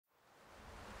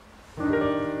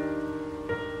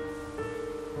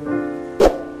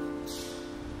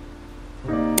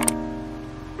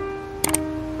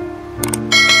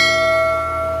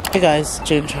Hey guys,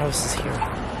 Jayden Travis is here.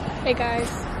 Hey guys.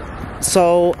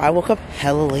 So I woke up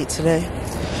hella late today.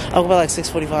 I woke up at like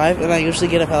 6:45 and I usually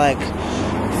get up at like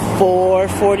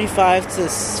 4:45 to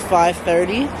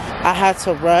 5:30. I had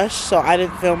to rush, so I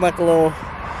didn't film like a little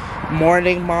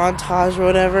morning montage or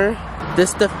whatever. This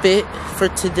is the fit for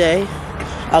today.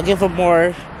 I'll give a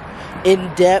more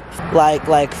in-depth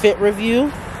like fit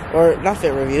review, or not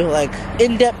fit review, like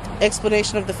in-depth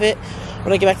explanation of the fit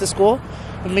when I get back to school.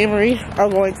 And me and Marie are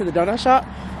going to the donut shop,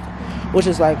 which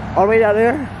is like all the way down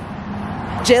there.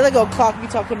 Jaylen go clock me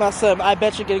talking about some, I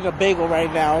bet you're getting a bagel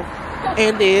right now.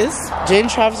 And is.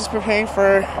 Jayden Travis is preparing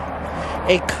for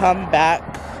a comeback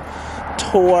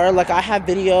tour. Like, I have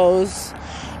videos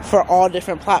for all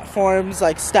different platforms,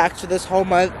 like stacked for this whole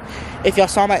month. If y'all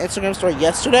saw my Instagram story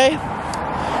yesterday,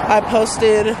 I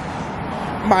posted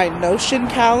my Notion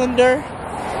calendar,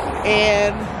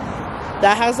 and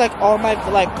that has like all my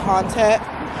like content.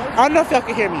 I don't know if y'all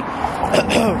can hear me,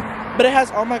 but it has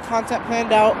all my content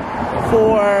planned out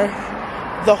for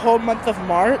the whole month of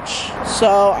March.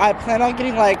 So I plan on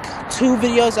getting like 2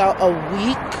 videos out a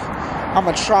week. I'm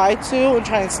gonna try to and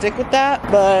try and stick with that.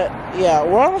 But yeah,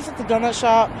 we're almost at the donut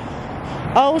shop.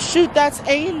 Oh shoot, that's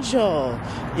Angel.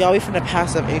 Y'all, we finna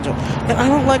pass up Angel. And I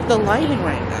don't like the lighting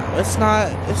right now. It's not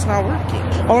working.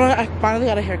 Oh, I finally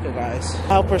got a haircut, guys.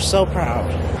 I hope we're so proud.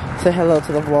 Say hello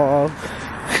to the vlog.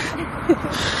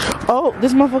 Oh,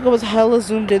 this motherfucker was hella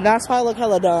zoomed in. That's why I look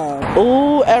hella dumb.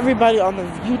 Ooh, everybody on the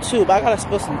YouTube, I gotta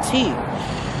spill some tea.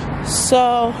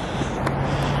 So,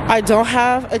 I don't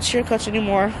have a cheer coach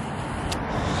anymore.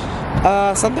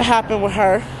 Something happened with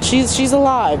her. She's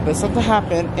alive, but something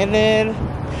happened. And then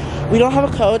we don't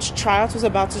have a coach. Tryouts was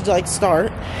about to like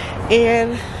start.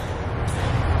 And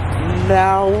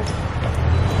now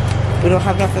we don't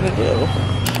have nothing to do.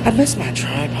 I miss my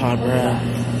tripod, bruh.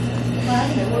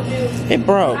 It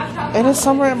broke. And it's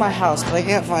somewhere in my house, but I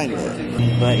can't find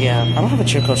it. But yeah, I don't have a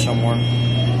cheer coach no more.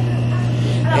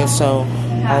 And so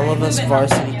all of us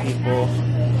varsity people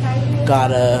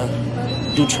gotta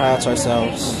do tryouts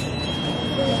ourselves.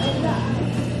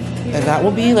 And that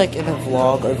will be like in a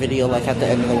vlog or video like at the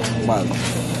end of the month,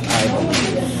 I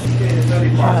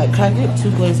believe. Alright, can I get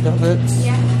 2 glazed donuts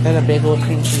and a bagel with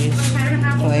cream cheese?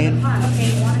 Plain.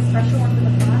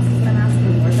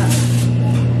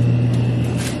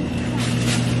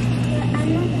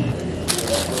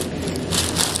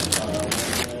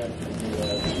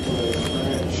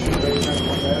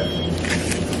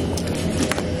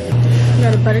 You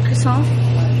got a butter croissant?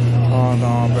 Oh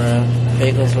no, bruh.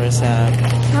 Bagels were sad.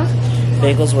 Huh?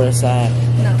 Bagels were sad.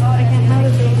 No, I can't have a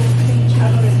bagel with cream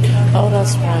cheese. Oh,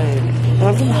 that's right. And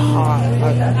I'm getting hot.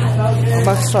 I'm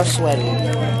about to start sweating.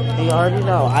 And you already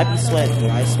know, I be sweating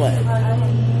when I sweat.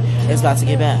 It's about to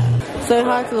get bad. Say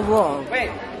hi to the vlog.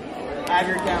 Wait. Add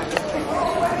your account.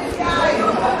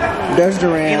 There's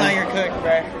Duran. Eli, you're cooked,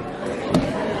 bro.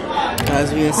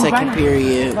 Guys, we in second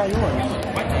period.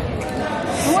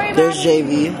 There's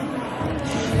JV.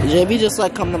 JV just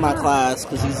like come to my class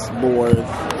because he's bored.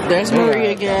 There's Marie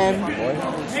again.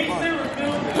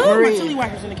 Marie. My chili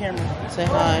whackers in the camera. Say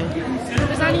hi.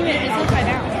 It's not even, it's upside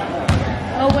down.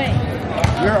 Oh wait.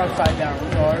 You're upside down,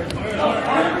 retard.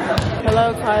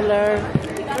 Hello, Tyler.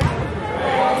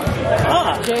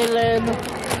 Jaylen.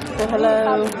 Say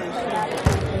hello.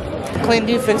 Clean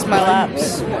dude fixed my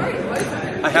laps.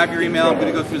 I have your email. I'm going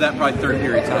to go through that probably 3rd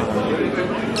period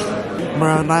time.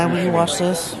 Bro, Nine, will you watch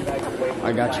this?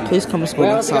 I got you. Please come to school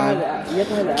next time.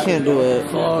 Can't do it.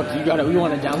 Fuck, you gotta, we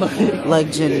want to download it.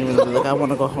 Like, genuinely, like, I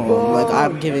want to go home.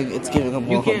 Like, it's giving them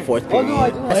more home 4th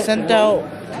period. I sent out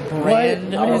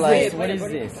brand, like, What is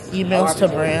this? emails to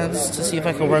brands to see if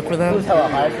I could work with them.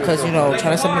 Because, you know,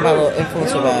 trying to send them my little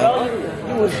influencer bag.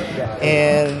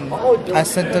 And I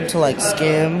sent them to, like,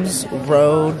 Skims,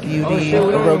 Road Beauty,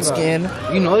 Road Skin,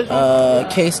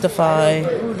 Casetify,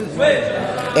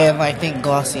 and I think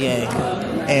Glossier.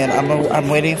 And I'm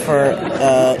waiting for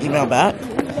email back.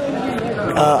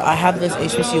 I have this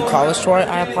HBCU college tour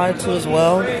I applied to as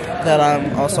well that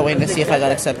I'm also waiting to see if I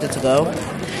got accepted to go.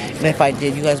 And if I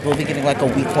did, you guys will be getting like a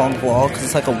week-long vlog because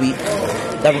it's like a week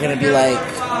that we're gonna be like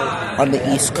on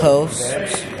the East Coast,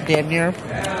 damn near,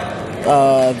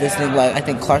 visiting like I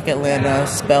think Clark, Atlanta,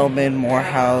 Spelman,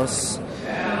 Morehouse,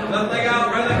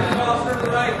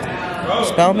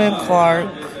 Spelman,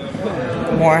 Clark,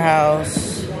 Morehouse.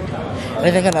 I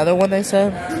think another one they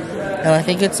said, and I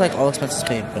think it's like all expenses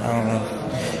paid, but I don't know.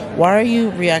 Why are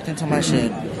you reacting to my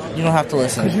shit? You don't have to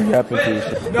listen.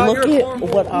 Look at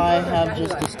what I have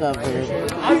just discovered.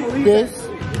 This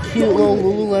cute little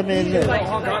Lululemon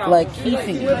like key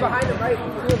thing,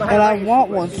 and I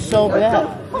want one so bad.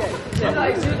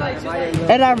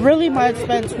 And I really might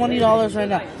spend $20 right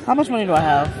now. How much money do I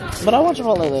have? But I want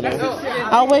Chipotle later.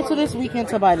 I'll wait till this weekend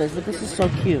to buy this, but this is so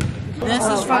cute. This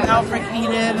is from Alfred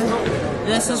Eden.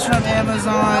 This is from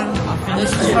Amazon.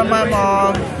 This is from my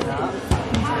mom.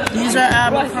 These are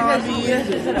Abercrombie.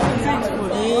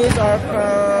 These are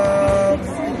from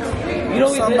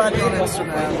somebody on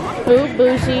Instagram. Ooh,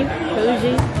 bougie.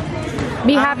 Bougie.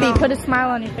 Be happy. Put a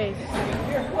smile on your face.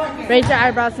 Raise your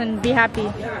eyebrows and be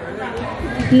happy.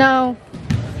 No.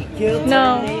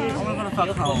 No. I'm gonna fuck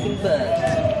home.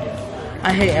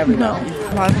 I hate everybody. No.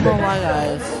 I'm not gonna lie,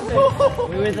 guys.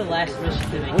 We were the last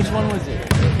Michigan. Which one was it?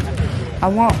 I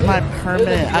want my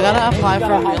permanent. I gotta apply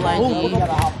for a real ID,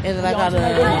 and then I gotta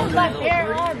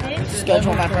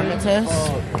schedule my permanent test.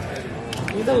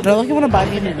 They're looking to buy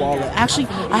me a new wallet. Actually,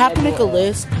 I have to make a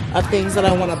list of things that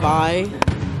I want to buy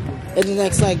in the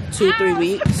next like 2-3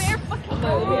 weeks,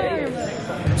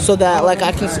 so that like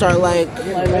I can start like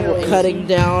cutting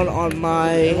down on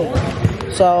my.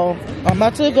 So I'm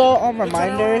about to go on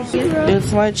reminders.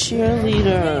 It's my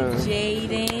cheerleader.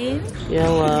 Jayden.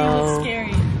 Yellow.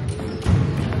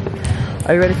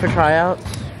 Are you ready for tryouts?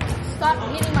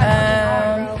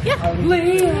 Yeah.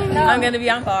 I'm gonna be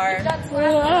on par.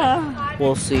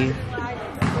 We'll see.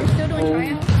 We're still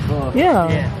doing tryouts? Yeah.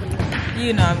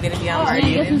 You know I'm gonna be on par.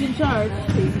 Guess who's in charge? Oh,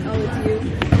 it's you.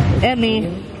 And me.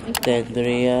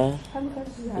 Tendría.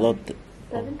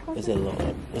 Is it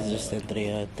just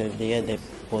tendría de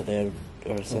poder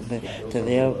or something?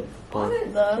 Tendría what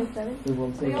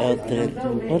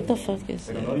the fuck is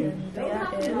that?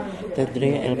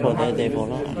 Tendría el poder de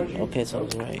volar. Okay, so I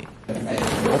was right.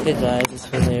 Okay, guys, it's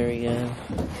Valeria.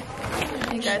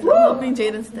 Hey guys, I'm helping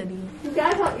Jayden study. You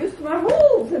guys aren't used to my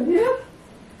rules in here.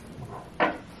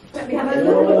 Let me have a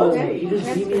look.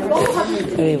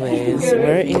 Anyways,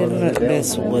 we're in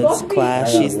Miss Wood's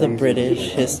class. She's the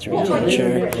British history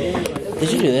teacher.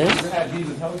 Did you do this?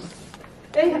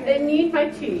 They need my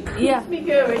tea. Yeah. Keep me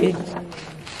going. Can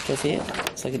I see it?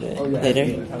 So I can do it later.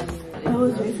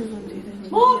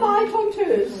 More my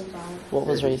photos. What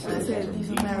was racist?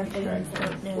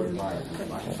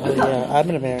 Oh yeah, I'm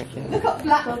an American. Look up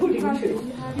black pudding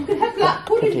too. You can have black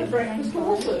pudding for breakfast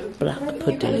also. Black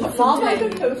pudding. Marmalade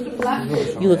and toast and black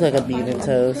pudding. You look like a bean and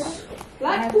toast.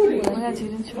 Black pudding.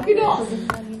 You're not.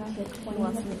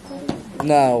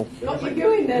 No. What you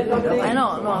doing there, lovely? I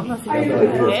know, no, I'm not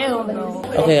hell no.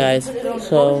 Okay guys,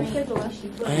 so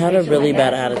I had a really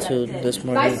bad attitude this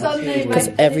morning because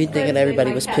everything and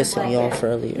everybody was pissing me off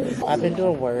earlier. I've been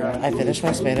doing work. I finished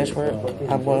my Spanish work.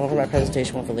 I'm going over my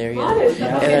presentation with Valeria.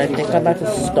 And then I think I'm about to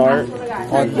start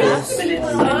on this.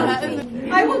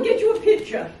 I will get you a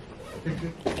picture.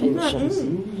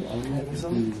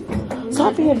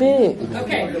 Stop being big.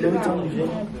 Okay.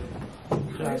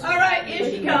 Alright, here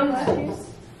she comes.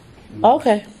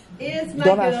 Okay. Here's my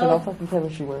Don't ask for no girl. fucking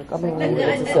chemistry work. I mean, it's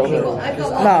a I've silver.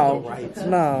 got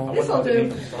No. This'll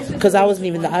do. Because I wasn't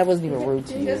even rude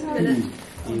to you. Just a minute.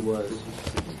 He was.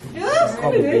 Just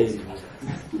a minute.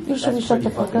 You should be shut the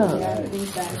fuck up.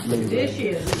 There she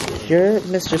is. Your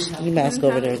Mr. Ski Mask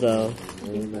over there, though.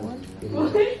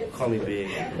 Call me big.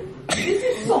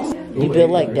 You build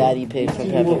like Daddy Pig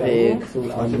from Peppa Pig.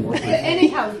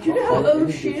 Anyhow, do you know how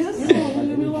old she is?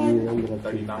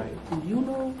 39.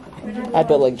 I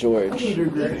built like George.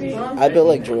 I built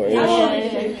like George.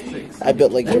 I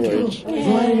built like George.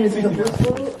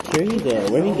 Here he go.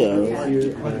 Where'd he go?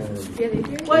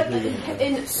 What?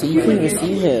 See, you can even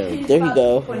see him. There he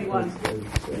go. 21.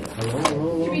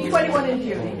 She'll be 21 in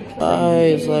June.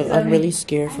 Guys, like, I'm really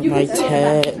scared for my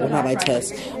test. Well, not my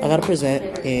test. I gotta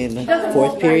present in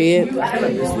 4th period.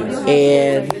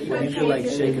 And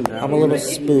I'm a little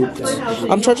spooked.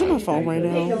 I'm charging my phone right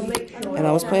now. And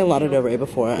I was playing Lana Del Rey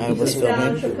before I was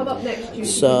filming.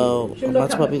 So, I'm about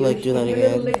to probably like do that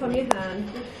again.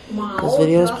 This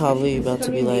video is probably about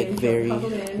to be like very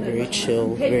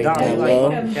chill, very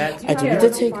mellow. I do need to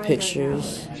take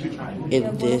pictures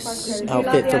in this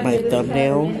outfit for my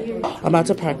thumbnail. I'm about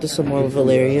to practice some more with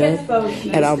Valeria,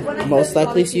 and I'll most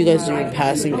likely see you guys during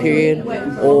passing period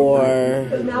or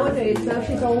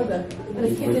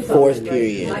 4th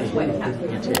period.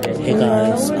 Hey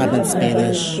guys, I'm in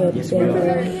Spanish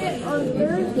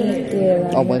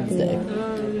on Wednesday.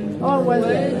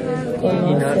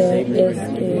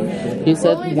 He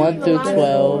said 1 through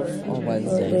 12 on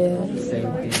Wednesday.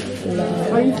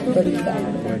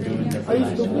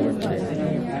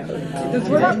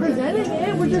 We're not presenting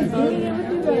it, we're just doing it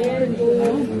with you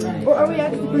guys. Or are we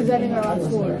actually presenting our last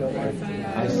score?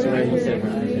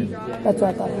 That's what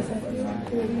I thought you said.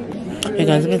 Hey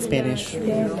guys, I'm in Spanish.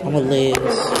 I'm with Liz.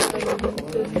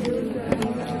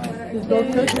 We're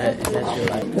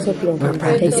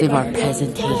practicing our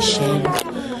presentation.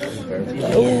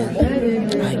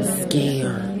 Yeah, I'm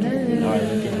scared.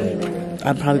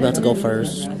 I'm probably about to go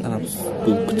first, and I'm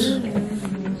spooked.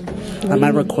 I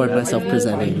might record myself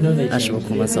presenting. I should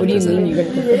record myself presenting.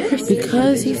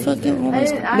 Because he fucking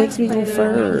always makes me go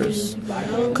first.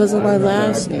 Because of my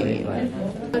last name.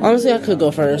 Honestly, I could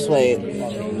go first. Wait.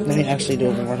 Let me actually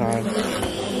do it one more time.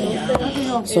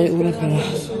 Soy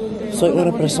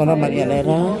una persona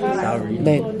mañanera.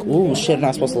 Shit, I'm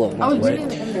not supposed to look.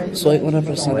 Soy una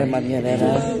persona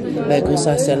mañanera. Me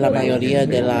gusta hacer la mayoría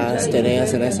de las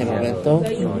tareas en ese momento.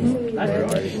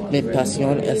 Mi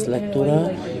pasión es lectura.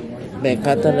 Me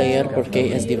encanta leer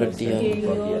porque es divertido.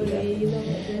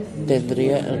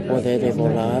 Tendría el poder de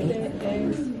volar.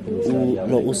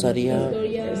 Lo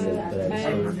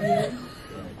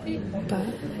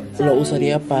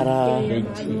usaría para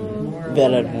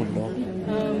ver el mundo.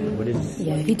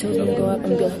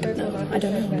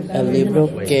 El libro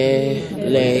que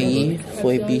leí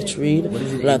fue Beach Read.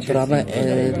 La trama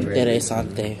es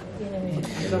interesante.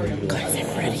 Guys, I'm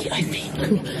ready, I think.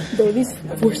 Bro, these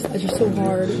words are so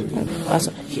hard.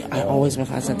 I always make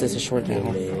my sentences short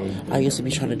now. I used to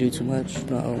be trying to do too much.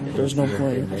 No, there's no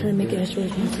point. I'm trying to make it as short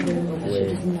as possible.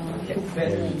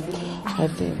 I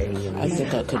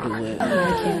think I could do it. No, I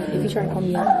can't. If you try to call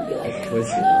me out, I'll be like, no,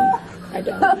 I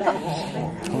don't.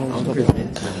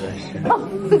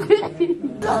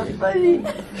 That's funny.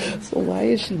 So why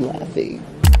is she laughing?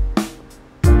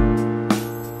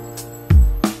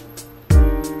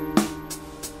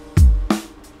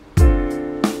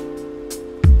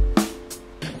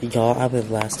 Y'all, I went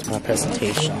last to my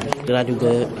presentation. Did I do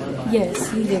good?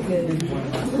 Yes, you did good.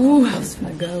 Ooh, I was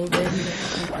gonna go, baby.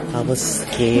 I was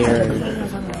scared.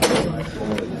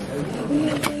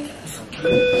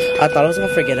 I thought I was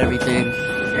gonna forget everything.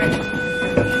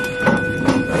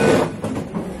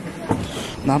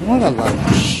 Now I'm going to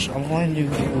lunch. I'm going to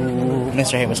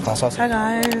Mr. Hayward's class. Hi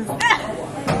guys.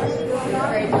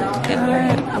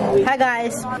 Hi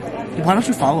guys. Why don't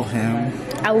you follow him?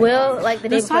 I will, like the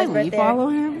day before his birthday. Follow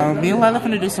him? Me and Lila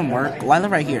finna do some work. Lila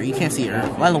right here. You can't see her.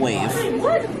 Lila wave.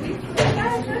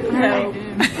 No,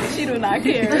 she do not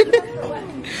care.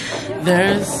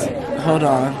 There's, hold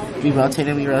on. We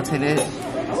rotated.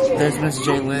 There's Miss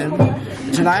Jayden.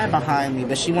 Janiyah behind me,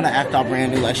 but she wanna act all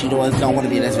brand new like she don't want to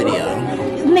be in this video.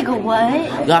 Nigga,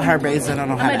 what? Got her braids and I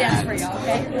don't know how to dance act. for y'all,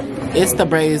 okay? It's the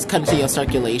braids cut to your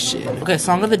circulation. Okay,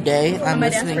 song of the day I'm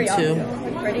listening to.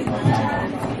 Ready?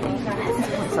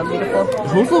 So beautiful.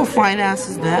 Whose little fine ass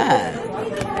is that?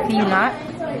 Can you not?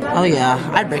 Oh yeah,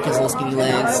 I'd break his little skinny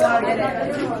legs.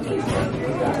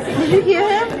 Did you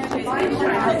hear him?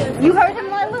 You heard him,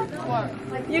 Lila?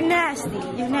 You're nasty.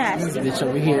 You're nasty. This bitch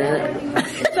over here.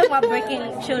 Talking about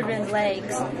breaking children's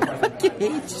legs. I fucking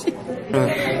hate you.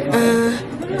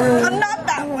 I'm not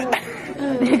that one.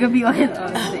 They're gonna be on his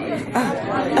own.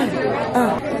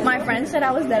 My friend said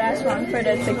I was dead ass wrong for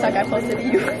the TikTok I posted to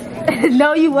you.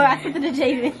 No, you were. I sent it to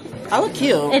Jayden. I look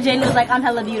cute. And Jayden was like, I'm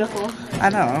hella beautiful. I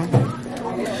know.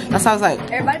 That's how I was like,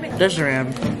 Everybody been there's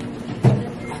Ram.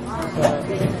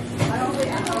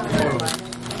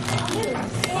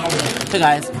 Hey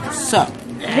guys, so.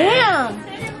 Damn.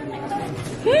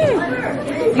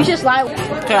 You should slide.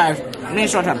 Okay guys, me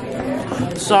short time.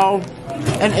 So,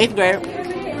 in 8th grade,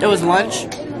 it was lunch,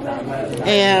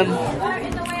 and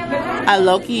I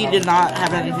low-key did not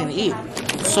have anything to eat.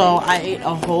 So I ate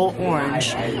a whole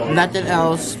orange, nothing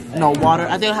else, no water.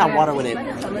 I think I had water with it.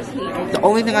 The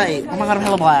only thing I ate. Oh my god, I'm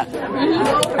hella black.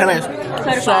 Anyways,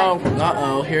 so,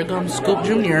 uh-oh, here comes Scoop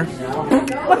Jr.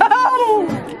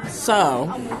 So,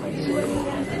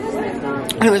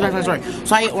 anyways, back to my story.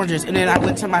 So I ate oranges, and then I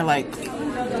went to my, like,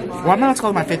 well, I'm not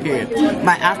called my 5th period.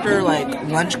 My after, like,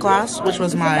 lunch class, which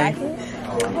was my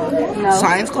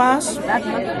science class.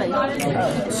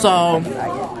 So,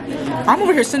 I'm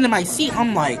over here sitting in my seat.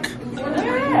 I'm like,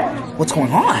 what's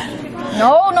going on?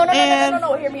 No,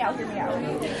 hear me out.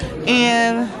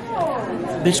 And,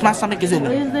 bitch, my stomach is in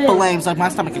flames. Like, my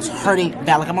stomach is hurting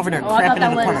bad. Like, I'm over there cramping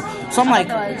in the corner. So I'm like,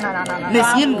 Miss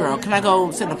Yin girl, can I go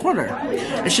sit in the corner?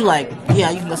 And she like, yeah,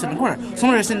 you can go sit in the corner. So I'm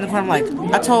over there sitting in the corner. I'm like,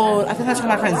 I think I told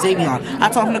my friend Xavier. I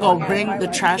told him to go bring the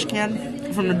trash can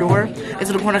from the door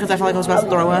into the corner because I felt like I was about to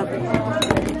throw up.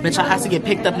 Bitch, I have to get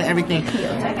picked up and everything.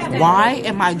 Why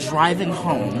am I driving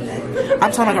home?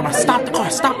 I'm telling my grandma, stop the car.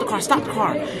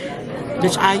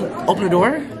 Bitch, I open the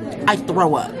door, I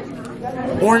throw up.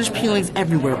 Orange peelings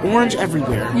everywhere. Orange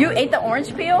everywhere. You ate the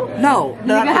orange peel? No.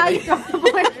 Okay,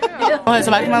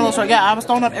 so back to my little story. Yeah, I was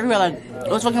throwing up everywhere. Like,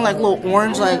 it was fucking like little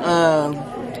orange, like,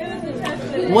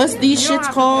 what's these shits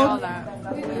called?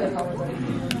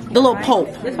 The little Pope.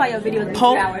 That's why your video is 2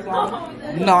 Pope? hours long.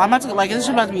 No, I'm about to, like, this is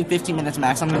about to be 15 minutes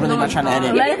max. I'm really not trying to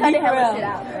edit. Let us cut the hell shit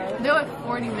out, bro. They're like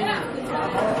 40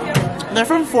 minutes. They're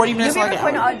from 40 minutes You've like been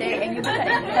recording all day and you've been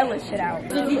cutting hella shit out.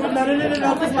 No,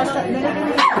 because my shot.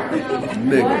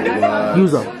 Nigga,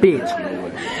 You's a bitch.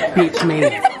 Bitch,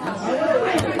 man.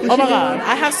 Oh my god,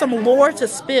 I have some lore to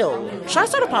spill. Should I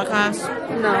start a podcast?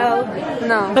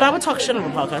 No. But I would talk shit on the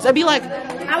podcast. I'd be like,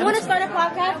 I want to start a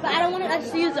podcast, but I don't want to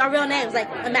actually use our real names. Like,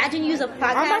 imagine you use a I'm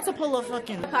about podcast, to pull a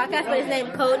fucking. but his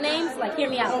name code names. Like, hear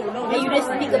me out. And you just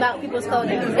speak about people's code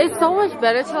names. It's so much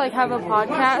better to like have a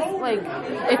podcast, like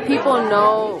if people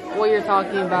know what you're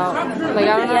talking about. Like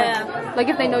I don't know, Yeah. like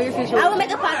if they know your I situation. will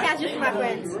make a podcast just for my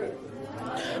friends.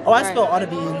 Oh, I spill all the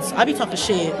beans. I be talking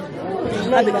shit.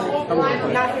 No, you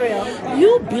don't. Not for real.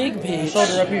 You big bitch.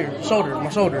 Shoulder up here. Shoulder, my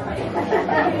shoulder.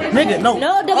 Nigga, no.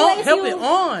 No, double Oh, ACU. help it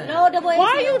on. No, double ACU. Why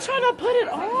are you trying to put it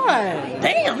on?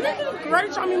 Damn, nigga,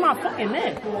 right on me my fucking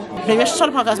neck. Maybe I should start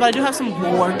a podcast, but I do have some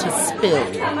more to spill.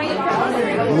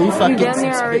 Blue fucking You damn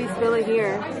near some already spit. spill it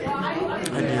here. I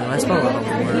do. I spill a lot of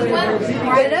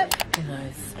more. Write it up. Hey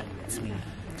guys, it's me.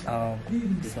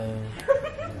 So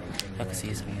y'all can see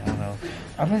it's me. I don't know.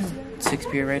 I'm in 6th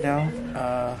period right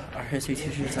now. Our history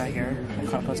teacher's not here. My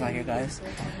compo's not here, guys.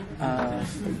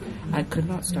 I could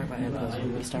not start my headphones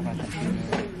and restart my computer.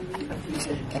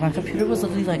 And my computer was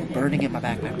literally like burning in my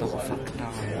backpack the whole fucking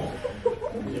time.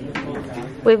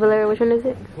 Wait, Valeria, which one is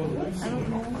it?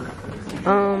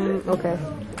 Okay.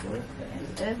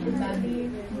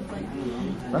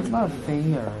 That's not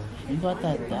fair. You got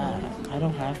that. I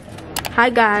don't have that. Hi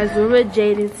guys, we're with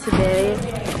Jayden today.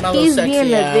 My little He's sexy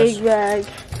being a ass. big bag.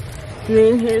 Me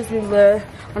and here's the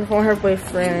on the phone her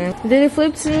boyfriend. Did it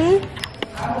flip to me?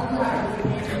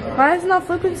 Why is it not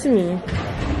flipping to me?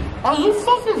 Are you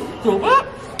fucking stupid?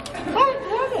 Turn the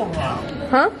camera around.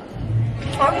 Huh?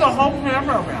 Turn the whole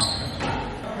camera around.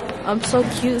 I'm so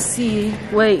cutesy.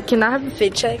 Wait, can I have a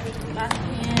fit check?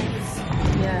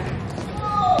 Yeah.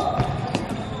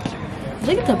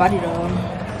 Look at the body though.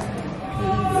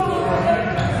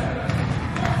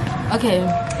 Okay.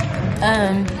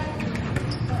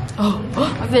 Oh,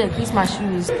 I feel like these my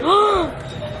shoes.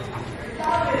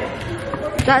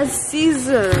 That's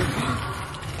Caesar.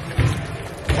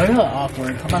 Are you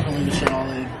awkward? I'm not gonna leave this shit all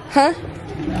in. Huh?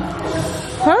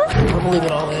 Huh? I'm gonna leave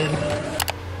it all in.